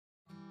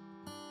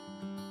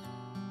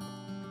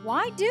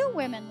Why do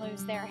women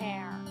lose their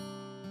hair?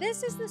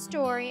 This is the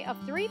story of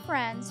three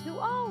friends who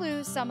all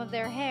lose some of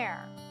their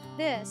hair.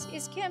 This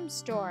is Kim's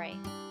story.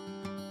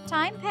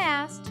 Time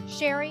passed.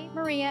 Sherry,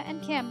 Maria,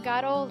 and Kim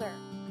got older.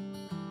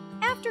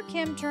 After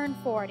Kim turned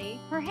 40,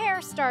 her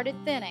hair started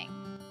thinning.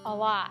 A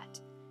lot.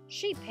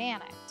 She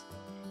panicked.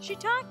 She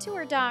talked to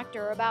her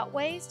doctor about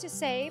ways to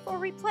save or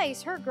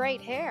replace her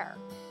great hair.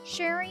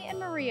 Sherry and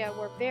Maria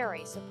were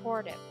very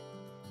supportive.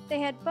 They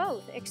had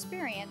both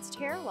experienced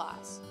hair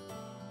loss.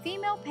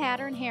 Female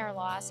pattern hair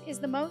loss is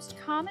the most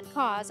common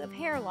cause of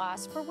hair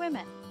loss for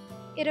women.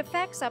 It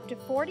affects up to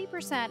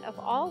 40% of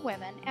all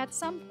women at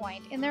some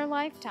point in their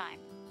lifetime.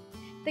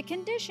 The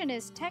condition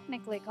is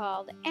technically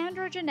called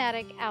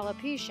androgenetic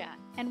alopecia,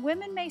 and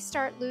women may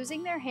start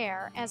losing their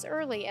hair as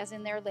early as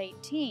in their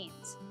late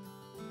teens.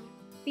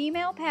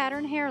 Female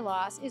pattern hair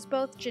loss is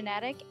both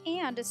genetic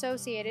and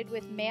associated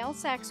with male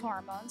sex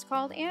hormones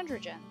called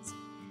androgens.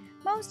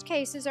 Most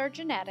cases are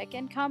genetic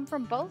and come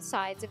from both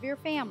sides of your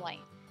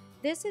family.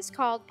 This is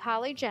called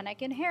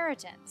polygenic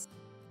inheritance.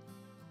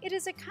 It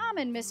is a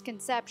common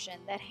misconception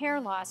that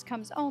hair loss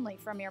comes only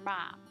from your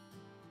mom.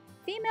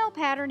 Female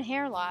pattern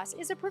hair loss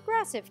is a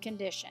progressive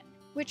condition,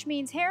 which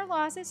means hair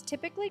loss is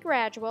typically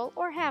gradual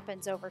or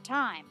happens over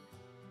time.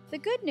 The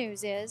good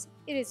news is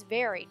it is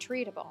very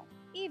treatable,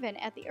 even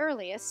at the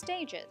earliest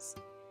stages.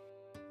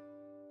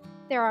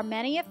 There are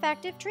many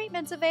effective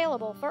treatments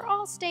available for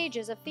all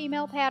stages of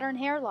female pattern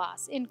hair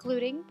loss,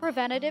 including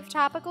preventative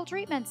topical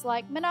treatments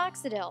like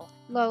minoxidil,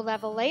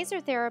 low-level laser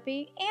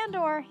therapy,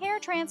 and/or hair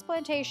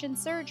transplantation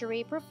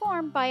surgery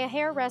performed by a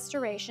hair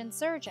restoration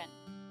surgeon.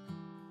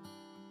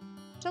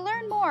 To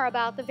learn more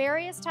about the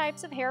various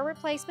types of hair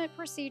replacement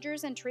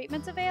procedures and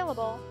treatments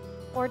available,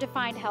 or to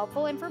find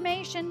helpful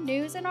information,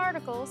 news, and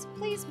articles,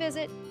 please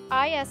visit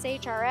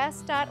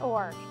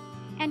ishrs.org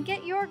and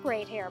get your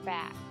great hair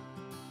back.